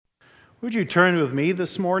Would you turn with me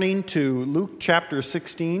this morning to Luke chapter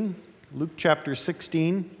 16? Luke chapter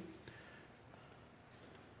 16.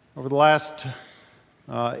 Over the last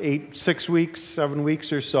 7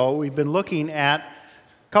 weeks or so, we've been looking at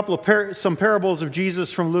some parables of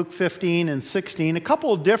Jesus from Luke 15 and 16, a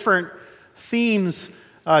couple of different themes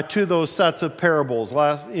to those sets of parables.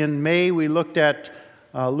 In May, we looked at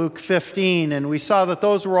Luke 15, and we saw that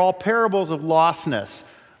those were all parables of lostness.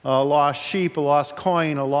 A lost sheep, a lost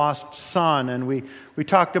coin, a lost son. And we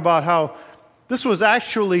talked about how this was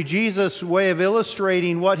actually Jesus' way of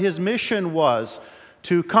illustrating what his mission was,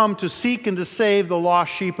 to come to seek and to save the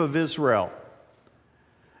lost sheep of Israel.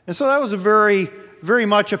 And so that was a very, very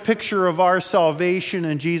much a picture of our salvation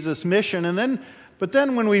and Jesus' mission. But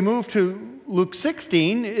then when we move to Luke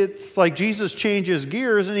 16, it's like Jesus changes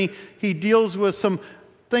gears and he deals with some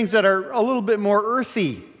things that are a little bit more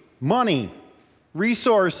earthy. Money,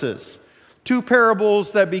 resources. Two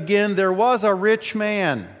parables that begin, there was a rich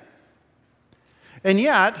man. And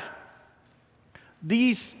yet,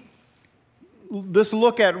 this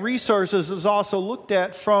look at resources is also looked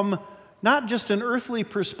at from not just an earthly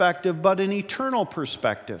perspective, but an eternal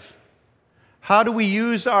perspective. How do we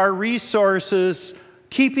use our resources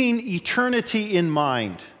keeping eternity in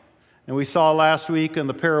mind? And we saw last week in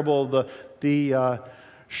the parable the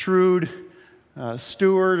shrewd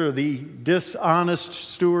steward, or the dishonest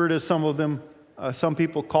steward, as some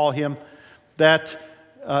people call him, that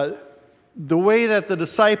the way that the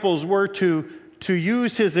disciples were to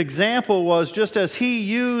use his example was just as he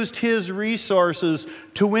used his resources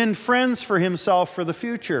to win friends for himself for the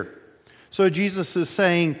future. So Jesus is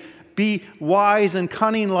saying, be wise and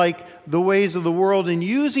cunning like the ways of the world, and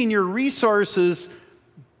using your resources,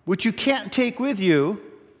 which you can't take with you,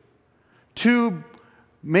 to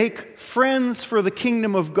make friends for the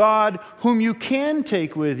kingdom of God, whom you can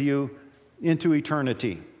take with you into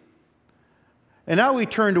eternity. And now we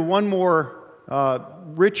turn to one more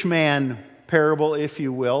rich man parable, if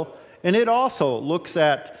you will, and it also looks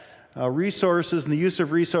at resources and the use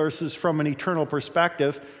of resources from an eternal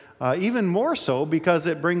perspective, even more so because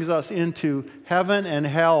it brings us into heaven and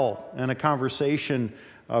hell and a conversation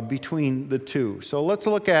between the two. So let's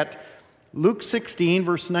look at Luke 16,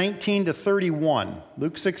 verse 19 to 31.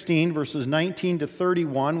 Luke 16, verses 19 to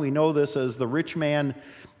 31. We know this as the rich man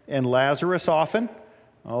and Lazarus often,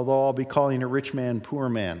 although I'll be calling a rich man poor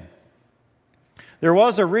man. There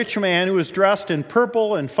was a rich man who was dressed in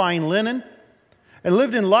purple and fine linen and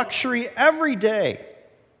lived in luxury every day.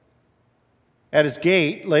 At his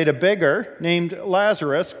gate laid a beggar named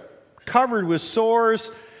Lazarus, covered with sores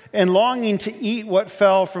and longing to eat what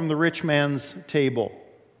fell from the rich man's table.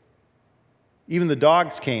 Even the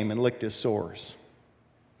dogs came and licked his sores.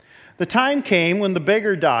 The time came when the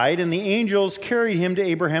beggar died, and the angels carried him to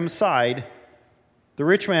Abraham's side. The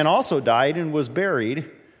rich man also died and was buried.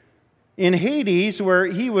 In Hades, where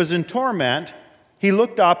he was in torment, he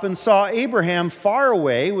looked up and saw Abraham far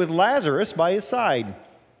away with Lazarus by his side.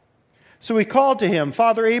 So he called to him,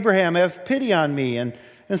 Father Abraham, have pity on me, and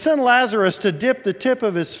send Lazarus to dip the tip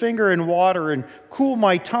of his finger in water and cool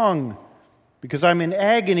my tongue, because I'm in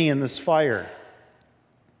agony in this fire.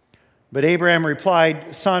 But Abraham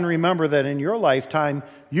replied, Son, remember that in your lifetime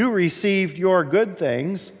you received your good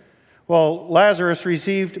things, while Lazarus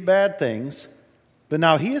received bad things. But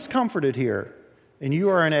now he is comforted here, and you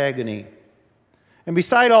are in agony. And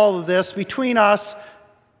beside all of this, between us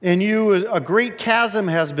and you, a great chasm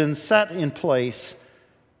has been set in place,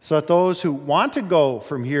 so that those who want to go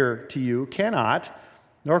from here to you cannot,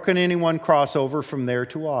 nor can anyone cross over from there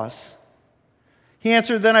to us. He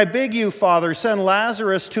answered, Then I beg you, Father, send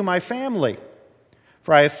Lazarus to my family,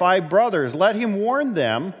 for I have 5 brothers. Let him warn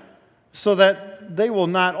them, so that they will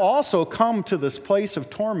not also come to this place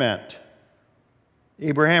of torment.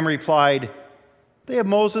 Abraham replied, They have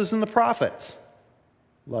Moses and the prophets.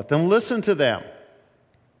 Let them listen to them.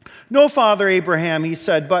 No, Father Abraham, he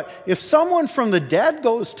said, but if someone from the dead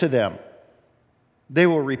goes to them, they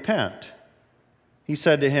will repent. He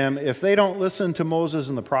said to him, If they don't listen to Moses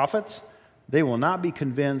and the prophets, they will not be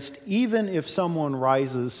convinced, even if someone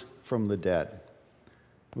rises from the dead.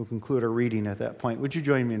 We'll conclude our reading at that point. Would you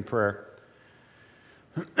join me in prayer?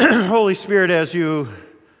 Holy Spirit, as you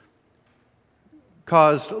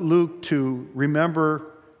caused Luke to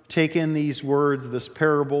remember, take in these words, this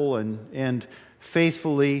parable, and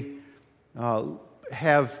faithfully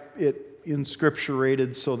have it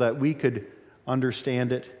inscripturated so that we could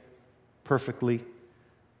understand it perfectly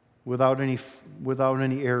without any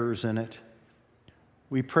errors in it.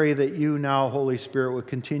 We pray that you now, Holy Spirit, would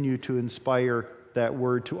continue to inspire that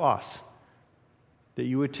word to us, that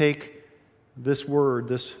you would take this word,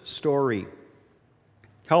 this story,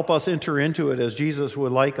 Help us enter into it as Jesus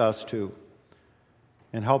would like us to.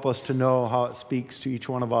 And help us to know how it speaks to each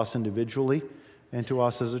one of us individually and to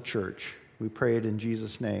us as a church. We pray it in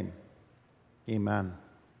Jesus' name. Amen.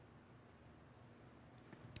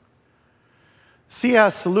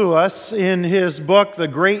 C.S. Lewis, in his book, The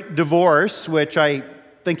Great Divorce, which I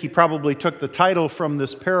think he probably took the title from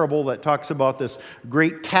this parable that talks about this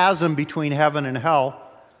great chasm between heaven and hell,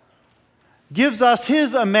 gives us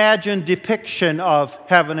his imagined depiction of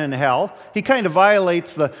heaven and hell. He kind of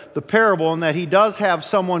violates the parable in that he does have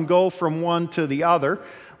someone go from one to the other,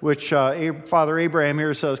 which Father Abraham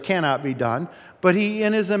here says cannot be done. But he,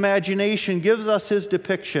 in his imagination, gives us his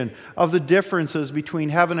depiction of the differences between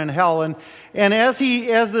heaven and hell. And as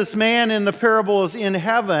this man in the parable is in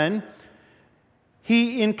heaven,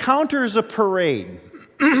 he encounters a parade.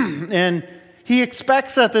 And he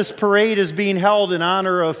expects that this parade is being held in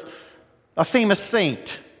honor of a famous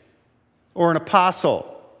saint or an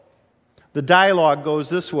apostle. The dialogue goes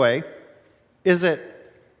this way. Is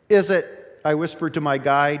it? I whispered to my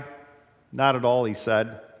guide. Not at all, he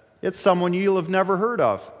said. It's someone you'll have never heard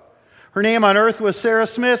of. Her name on earth was Sarah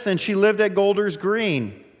Smith, and she lived at Golders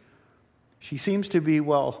Green. She seems to be,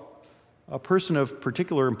 a person of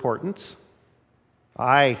particular importance.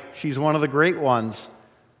 Aye, she's one of the great ones.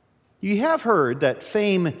 You have heard that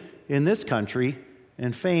fame in this country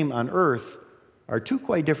and fame on earth are two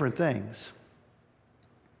quite different things.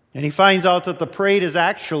 And he finds out that the parade is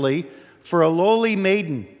actually for a lowly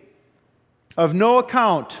maiden of no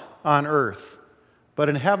account on earth. But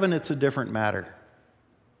in heaven, it's a different matter.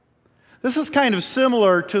 This is kind of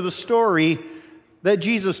similar to the story that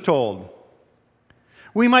Jesus told.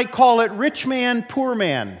 We might call it rich man, poor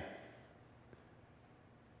man.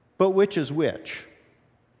 But which is which?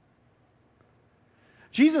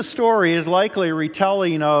 Jesus' story is likely a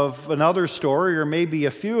retelling of another story, or maybe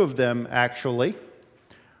a few of them actually.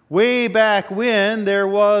 Way back when, there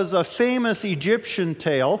was a famous Egyptian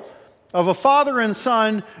tale of a father and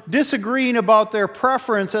son disagreeing about their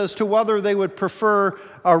preference as to whether they would prefer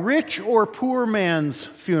a rich or poor man's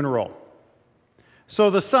funeral. So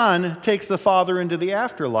the son takes the father into the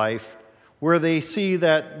afterlife, where they see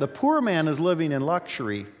that the poor man is living in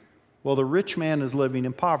luxury, while the rich man is living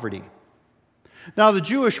in poverty. Now, the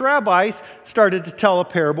Jewish rabbis started to tell a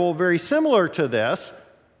parable very similar to this,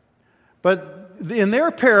 but in their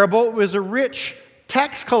parable, it was a rich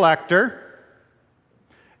tax collector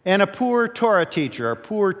and a poor Torah teacher, a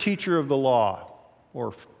poor teacher of the law,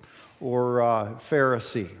 or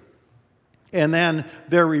Pharisee. And then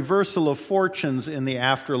their reversal of fortunes in the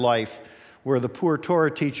afterlife, where the poor Torah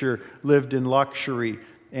teacher lived in luxury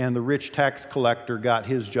and the rich tax collector got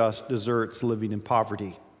his just deserts living in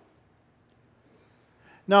poverty.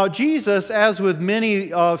 Now, Jesus, as with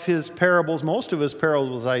many of his parables, most of his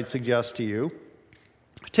parables, I'd suggest to you,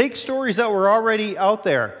 takes stories that were already out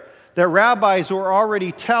there, that rabbis were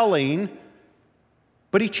already telling,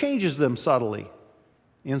 but he changes them subtly,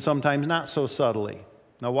 and sometimes not so subtly.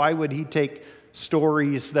 Now, why would he take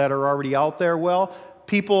stories that are already out there? Well,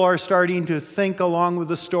 people are starting to think along with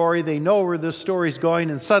the story. They know where this story is going,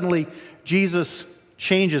 and suddenly Jesus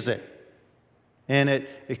changes it. And it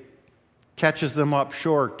catches them up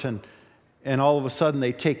short, and all of a sudden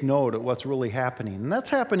they take note of what's really happening. And that's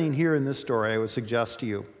happening here in this story, I would suggest to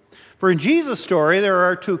you. For in Jesus' story, there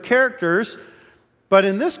are two characters, but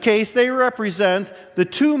in this case, they represent the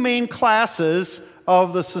two main classes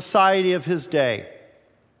of the society of his day.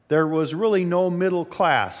 There was really no middle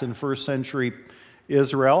class in first century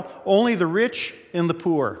Israel, only the rich and the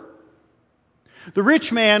poor. The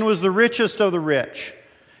rich man was the richest of the rich.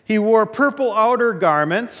 He wore purple outer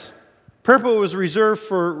garments. Purple was reserved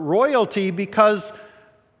for royalty because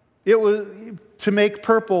to make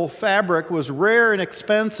purple fabric was rare and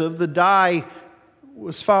expensive. The dye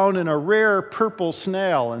was found in a rare purple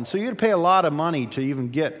snail, and so you'd pay a lot of money to even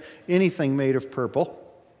get anything made of purple.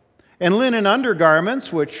 And linen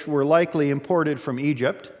undergarments, which were likely imported from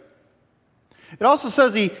Egypt. It also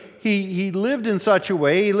says he lived in such a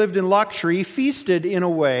way, he lived in luxury, feasted in a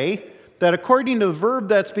way that, according to the verb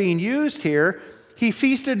that's being used here, he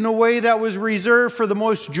feasted in a way that was reserved for the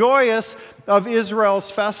most joyous of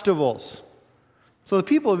Israel's festivals. So the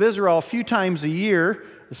people of Israel, a few times a year,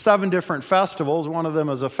 7 different festivals, one of them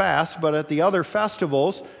is a fast, but at the other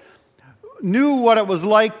festivals, knew what it was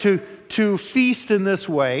like to feast in this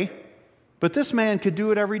way, but this man could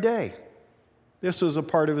do it every day. This was a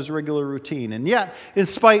part of his regular routine. And yet, in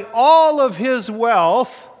spite of all of his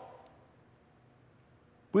wealth,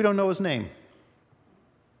 we don't know his name.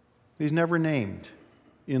 He's never named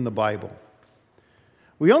in the Bible.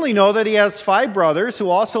 We only know that he has 5 brothers who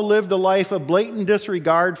also lived a life of blatant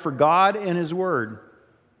disregard for God and his word.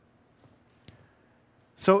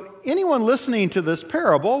 So anyone listening to this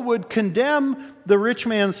parable would condemn the rich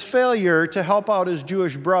man's failure to help out his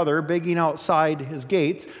Jewish brother begging outside his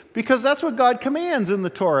gates, because that's what God commands in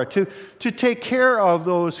the Torah, to take care of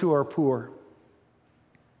those who are poor.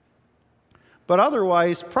 But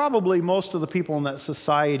otherwise, probably most of the people in that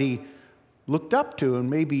society looked up to and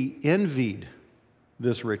maybe envied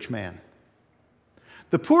this rich man.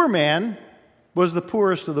 The poor man was the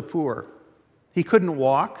poorest of the poor. He couldn't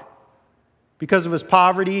walk. Because of his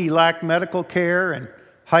poverty, he lacked medical care and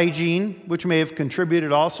hygiene, which may have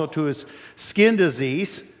contributed also to his skin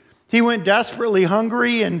disease. He went desperately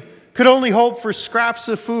hungry and could only hope for scraps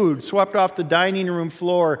of food swept off the dining room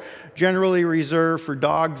floor, generally reserved for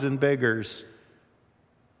dogs and beggars.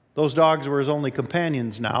 Those dogs were his only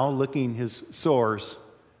companions now, licking his sores.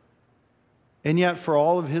 And yet, for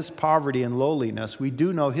all of his poverty and lowliness, we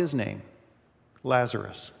do know his name,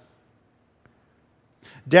 Lazarus.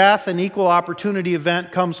 Death, an equal opportunity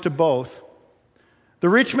event, comes to both. The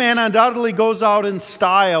rich man undoubtedly goes out in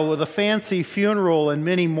style with a fancy funeral and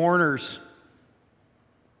many mourners.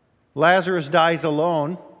 Lazarus dies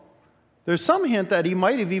alone. There's some hint that he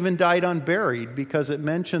might have even died unburied, because it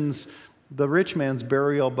mentions the rich man's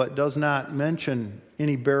burial but does not mention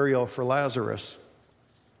any burial for Lazarus.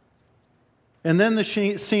 And then the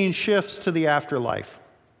scene shifts to the afterlife,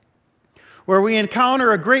 where we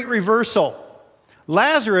encounter a great reversal.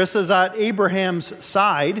 Lazarus is at Abraham's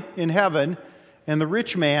side in heaven, and the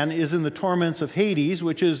rich man is in the torments of Hades,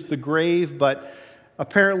 which is the grave, but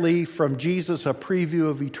apparently from Jesus a preview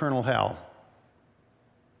of eternal hell.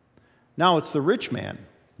 Now it's the rich man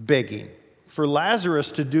begging for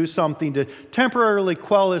Lazarus to do something to temporarily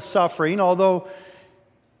quell his suffering, although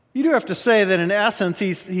you do have to say that in essence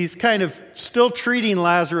he's kind of still treating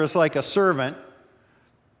Lazarus like a servant.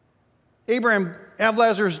 Abraham, have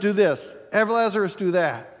Lazarus do this, have Lazarus do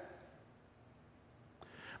that.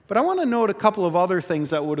 But I want to note a couple of other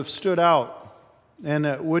things that would have stood out and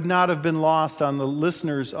that would not have been lost on the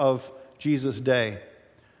listeners of Jesus' day.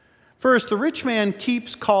 First, the rich man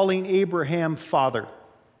keeps calling Abraham father.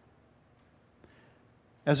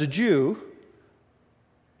 As a Jew,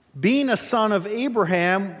 being a son of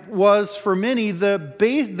Abraham was for many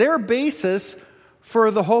their basis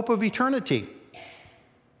for the hope of eternity.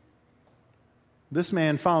 This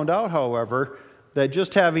man found out, however, that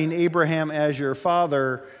just having Abraham as your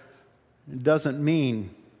father doesn't mean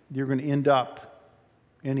you're going to end up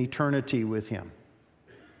in eternity with him.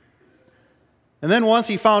 And then once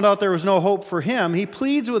he found out there was no hope for him, he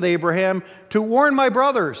pleads with Abraham to warn my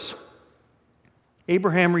brothers.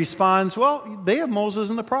 Abraham responds, well, they have Moses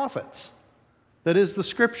and the prophets. That is, the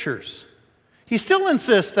scriptures. He still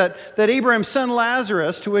insists that Abraham send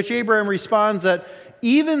Lazarus, to which Abraham responds that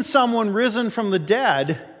even someone risen from the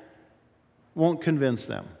dead won't convince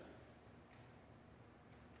them.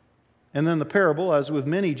 And then the parable, as with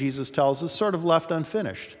many, Jesus tells us, sort of left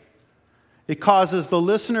unfinished. It causes the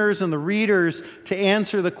listeners and the readers to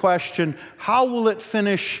answer the question, how will it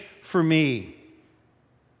finish for me?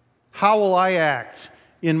 How will I act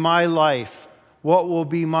in my life? What will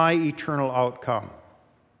be my eternal outcome?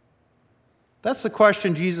 That's the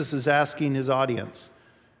question Jesus is asking his audience.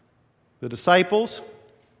 The disciples,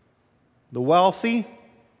 the wealthy,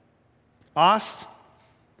 us.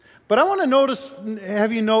 But I want to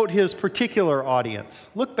have you note his particular audience.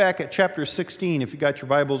 Look back at chapter 16, if you got your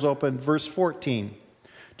Bibles open, verse 14.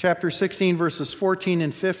 Chapter 16, verses 14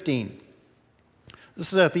 and 15.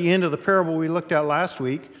 This is at the end of the parable we looked at last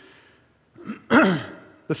week.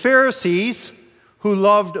 The Pharisees, who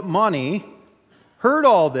loved money, heard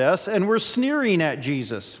all this and were sneering at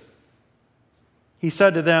Jesus. He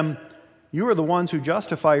said to them, you are the ones who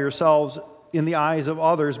justify yourselves in the eyes of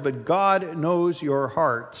others, but God knows your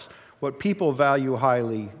hearts. What people value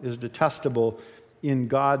highly is detestable in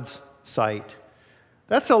God's sight.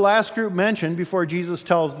 That's the last group mentioned before Jesus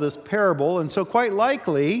tells this parable, and so quite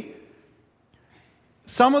likely,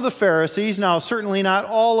 some of the Pharisees, now certainly not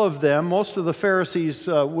all of them, most of the Pharisees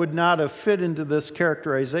would not have fit into this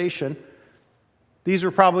characterization. These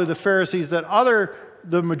were probably the Pharisees that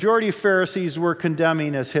the majority of Pharisees were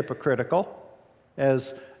condemning as hypocritical,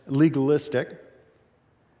 as legalistic.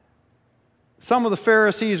 Some of the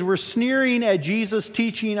Pharisees were sneering at Jesus'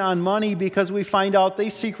 teaching on money because we find out they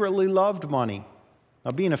secretly loved money. Now,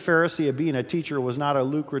 being a Pharisee, being a teacher was not a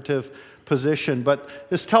lucrative position, but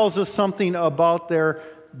this tells us something about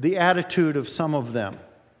the attitude of some of them.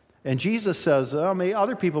 And Jesus says,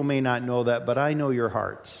 other people may not know that, but I know your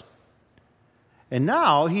hearts. And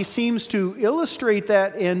now he seems to illustrate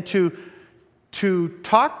that and to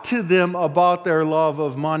talk to them about their love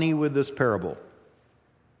of money with this parable.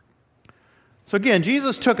 So again,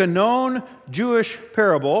 Jesus took a known Jewish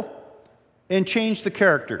parable and changed the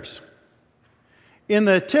characters. In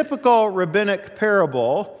the typical rabbinic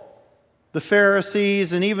parable, the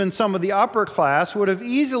Pharisees and even some of the upper class would have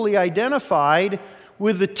easily identified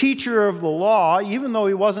with the teacher of the law, even though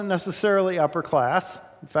he wasn't necessarily upper class.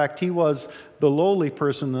 In fact, he was the lowly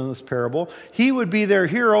person in this parable. He would be their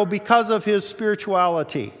hero because of his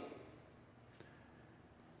spirituality.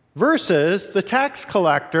 Versus the tax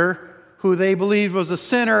collector, who they believed was a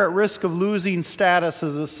sinner at risk of losing status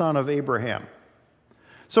as a son of Abraham.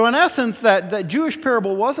 So in essence, that Jewish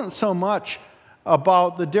parable wasn't so much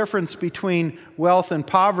about the difference between wealth and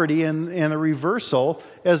poverty and a reversal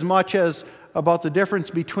as much as about the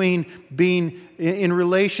difference between being in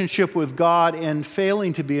relationship with God and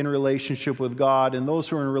failing to be in relationship with God. And those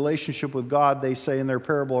who are in relationship with God, they say in their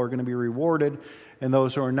parable, are going to be rewarded, and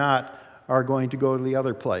those who are not are going to go to the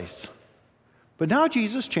other place. But now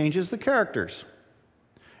Jesus changes the characters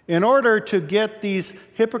in order to get these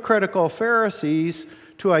hypocritical Pharisees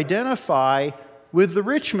to identify with the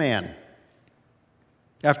rich man.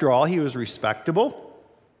 After all, he was respectable.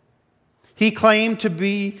 He claimed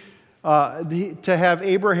to have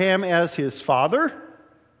Abraham as his father,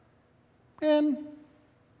 and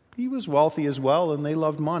he was wealthy as well, and they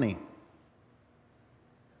loved money.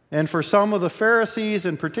 And for some of the Pharisees,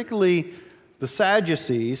 and particularly the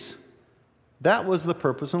Sadducees, that was the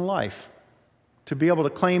purpose in life, to be able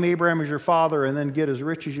to claim Abraham as your father and then get as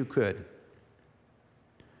rich as you could.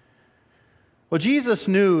 Well, Jesus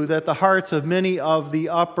knew that the hearts of many of the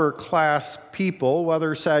upper class people,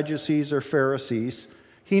 whether Sadducees or Pharisees,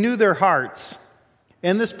 he knew their hearts.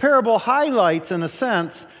 And this parable highlights, in a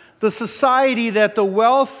sense, the society that the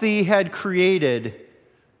wealthy had created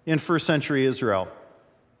in first century Israel.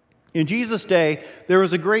 In Jesus' day, there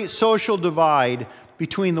was a great social divide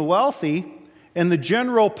between the wealthy and the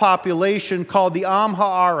general population called the Am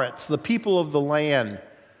Haaretz, the people of the land,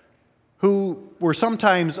 who were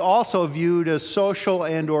sometimes also viewed as social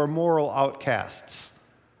and or moral outcasts.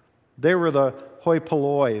 They were the hoi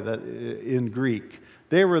polloi in Greek.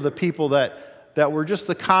 They were the people that were just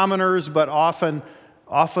the commoners, but often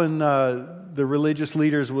the religious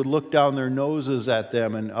leaders would look down their noses at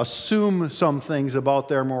them and assume some things about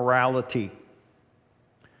their morality.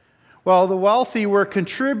 Well, the wealthy were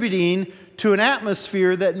contributing to an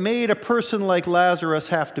atmosphere that made a person like Lazarus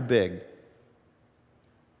have to beg.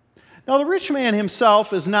 Now, the rich man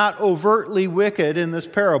himself is not overtly wicked in this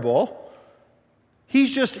parable.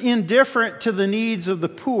 He's just indifferent to the needs of the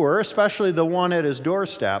poor, especially the one at his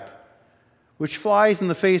doorstep, which flies in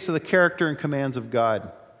the face of the character and commands of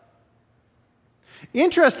God.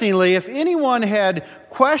 Interestingly, if anyone had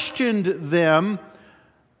questioned them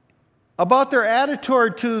about their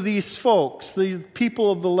attitude to these folks, the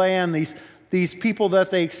people of the land, these people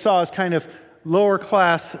that they saw as kind of lower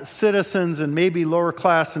class citizens and maybe lower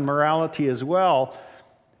class in morality as well,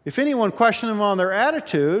 if anyone questioned them on their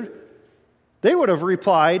attitude, they would have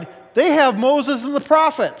replied, they have Moses and the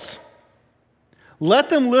prophets. Let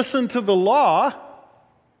them listen to the law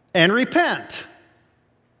and repent.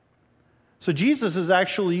 So Jesus is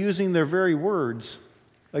actually using their very words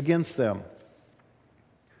against them.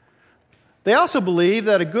 They also believe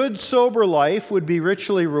that a good, sober life would be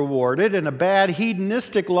richly rewarded, and a bad,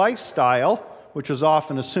 hedonistic lifestyle, which is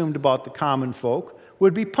often assumed about the common folk,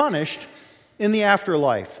 would be punished in the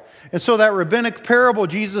afterlife. And so that rabbinic parable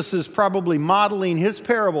Jesus is probably modeling his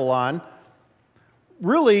parable on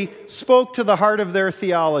really spoke to the heart of their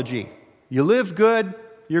theology. You live good,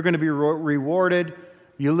 you're going to be rewarded.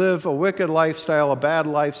 You live a wicked lifestyle, a bad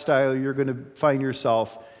lifestyle, you're going to find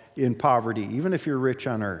yourself in poverty, even if you're rich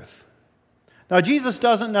on earth. Now, Jesus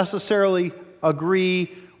doesn't necessarily agree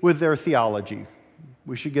with their theology.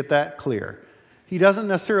 We should get that clear. He doesn't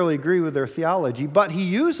necessarily agree with their theology, but he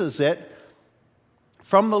uses it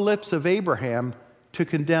from the lips of Abraham to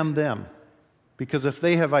condemn them. Because if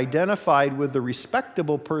they have identified with the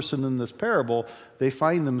respectable person in this parable, they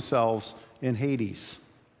find themselves in Hades.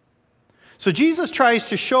 So Jesus tries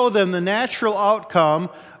to show them the natural outcome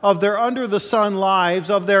of their under-the-sun lives,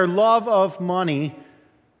 of their love of money,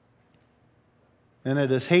 and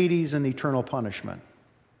it is Hades and eternal punishment.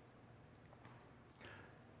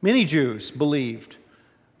 Many Jews believed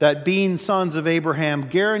that being sons of Abraham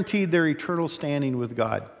guaranteed their eternal standing with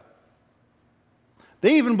God.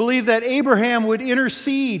 They even believed that Abraham would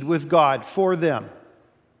intercede with God for them.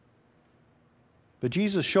 But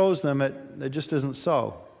Jesus shows them it just isn't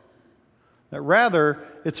so. That rather,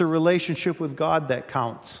 it's a relationship with God that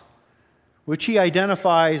counts, which he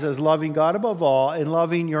identifies as loving God above all and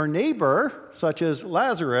loving your neighbor, such as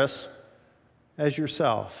Lazarus, as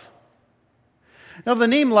yourself. Now, the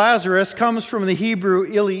name Lazarus comes from the Hebrew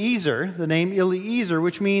Eliezer, the name Eliezer,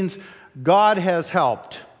 which means God has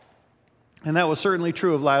helped. And that was certainly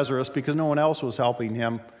true of Lazarus because no one else was helping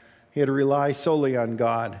him. He had to rely solely on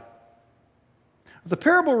God. The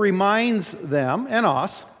parable reminds them and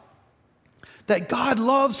us that God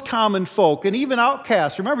loves common folk and even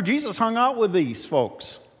outcasts. Remember, Jesus hung out with these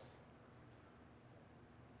folks.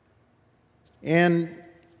 And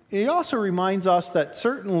he also reminds us that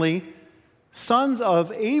certainly sons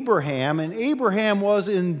of Abraham, and Abraham was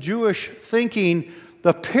in Jewish thinking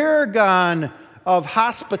the paragon of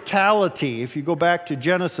hospitality. If you go back to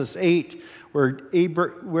Genesis 8, where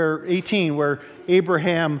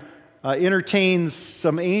Abraham entertains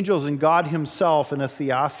some angels and God himself in a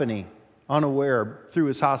theophany, unaware through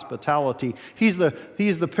his hospitality. He's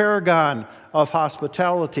the paragon of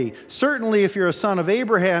hospitality. Certainly, if you're a son of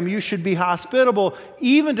Abraham, you should be hospitable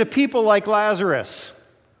even to people like Lazarus,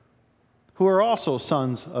 who are also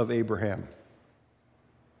sons of Abraham.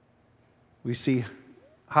 We see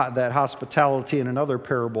that hospitality in another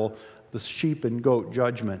parable, the sheep and goat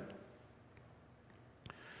judgment.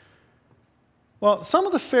 Well, some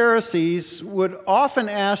of the Pharisees would often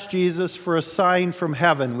ask Jesus for a sign from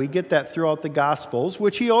heaven. We get that throughout the Gospels,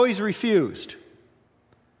 which he always refused.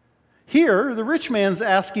 Here, the rich man's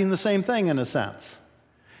asking the same thing in a sense.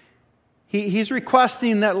 He's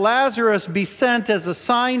requesting that Lazarus be sent as a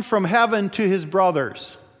sign from heaven to his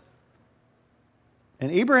brothers. And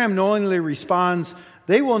Abraham knowingly responds,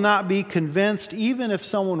 "They will not be convinced even if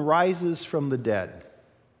someone rises from the dead."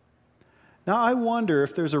 Now, I wonder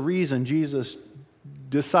if there's a reason Jesus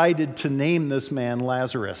decided to name this man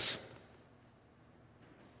Lazarus.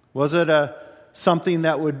 Was it something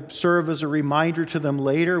that would serve as a reminder to them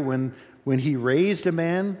later when he raised a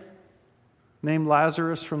man named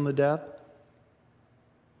Lazarus from the dead?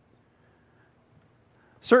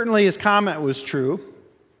 Certainly his comment was true.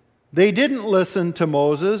 They didn't listen to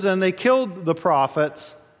Moses and they killed the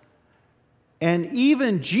prophets. And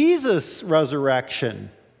even Jesus'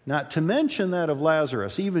 resurrection, not to mention that of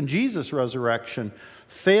Lazarus, even Jesus' resurrection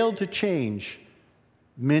failed to change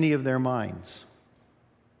many of their minds.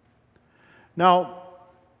 Now,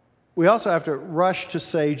 we also have to rush to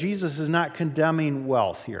say Jesus is not condemning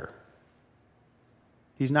wealth here.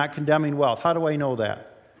 He's not condemning wealth. How do I know that?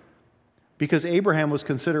 Because Abraham was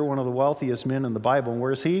considered one of the wealthiest men in the Bible. And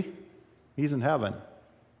where's he? He's in heaven.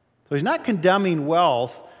 So he's not condemning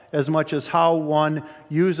wealth as much as how one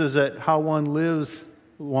uses it, how one lives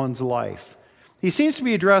one's life. He seems to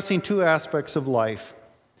be addressing two aspects of life.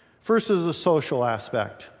 First is the social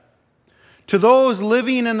aspect. To those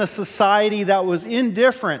living in a society that was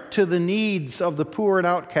indifferent to the needs of the poor and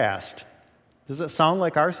outcast. Does it sound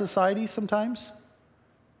like our society sometimes?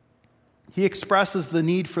 He expresses the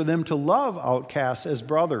need for them to love outcasts as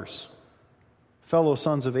brothers, fellow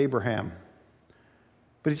sons of Abraham.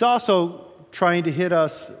 But he's also trying to hit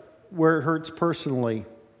us where it hurts personally.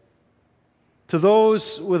 To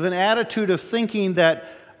those with an attitude of thinking that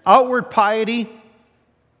outward piety,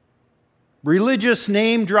 religious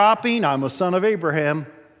name dropping, I'm a son of Abraham,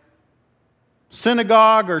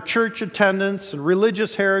 synagogue or church attendance and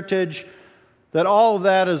religious heritage, that all of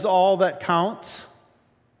that is all that counts.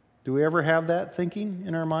 Do we ever have that thinking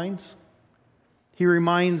in our minds? He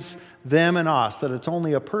reminds them and us that it's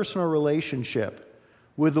only a personal relationship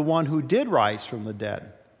with the one who did rise from the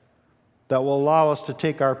dead that will allow us to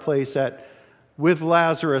take our place with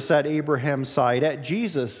Lazarus at Abraham's side, at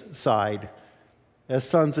Jesus' side, as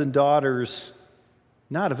sons and daughters,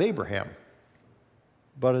 not of Abraham,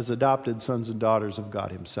 but as adopted sons and daughters of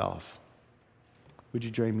God himself. Would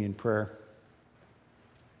you join me in prayer?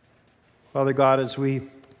 Father God, as we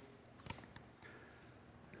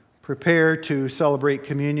prepare to celebrate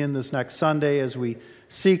communion this next Sunday, as we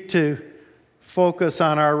seek to focus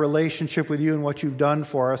on our relationship with you and what you've done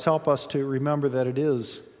for us, help us to remember that it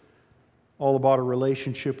is all about a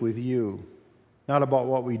relationship with you. Not about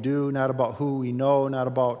what we do, not about who we know, not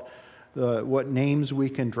about what names we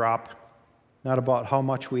can drop, not about how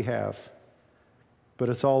much we have. But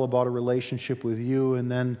it's all about a relationship with you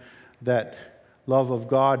and then that love of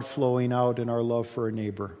God flowing out in our love for a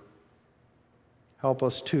neighbor. Help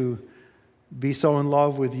us to be so in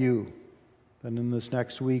love with you that in this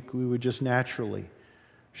next week we would just naturally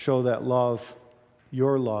show that love,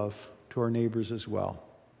 your love, to our neighbors as well.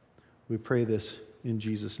 We pray this in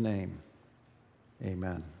Jesus' name.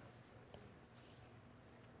 Amen.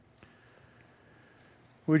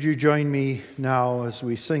 Would you join me now as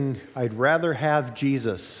we sing, I'd Rather Have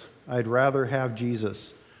Jesus. I'd Rather Have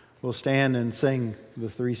Jesus. We'll stand and sing the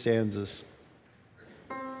three stanzas.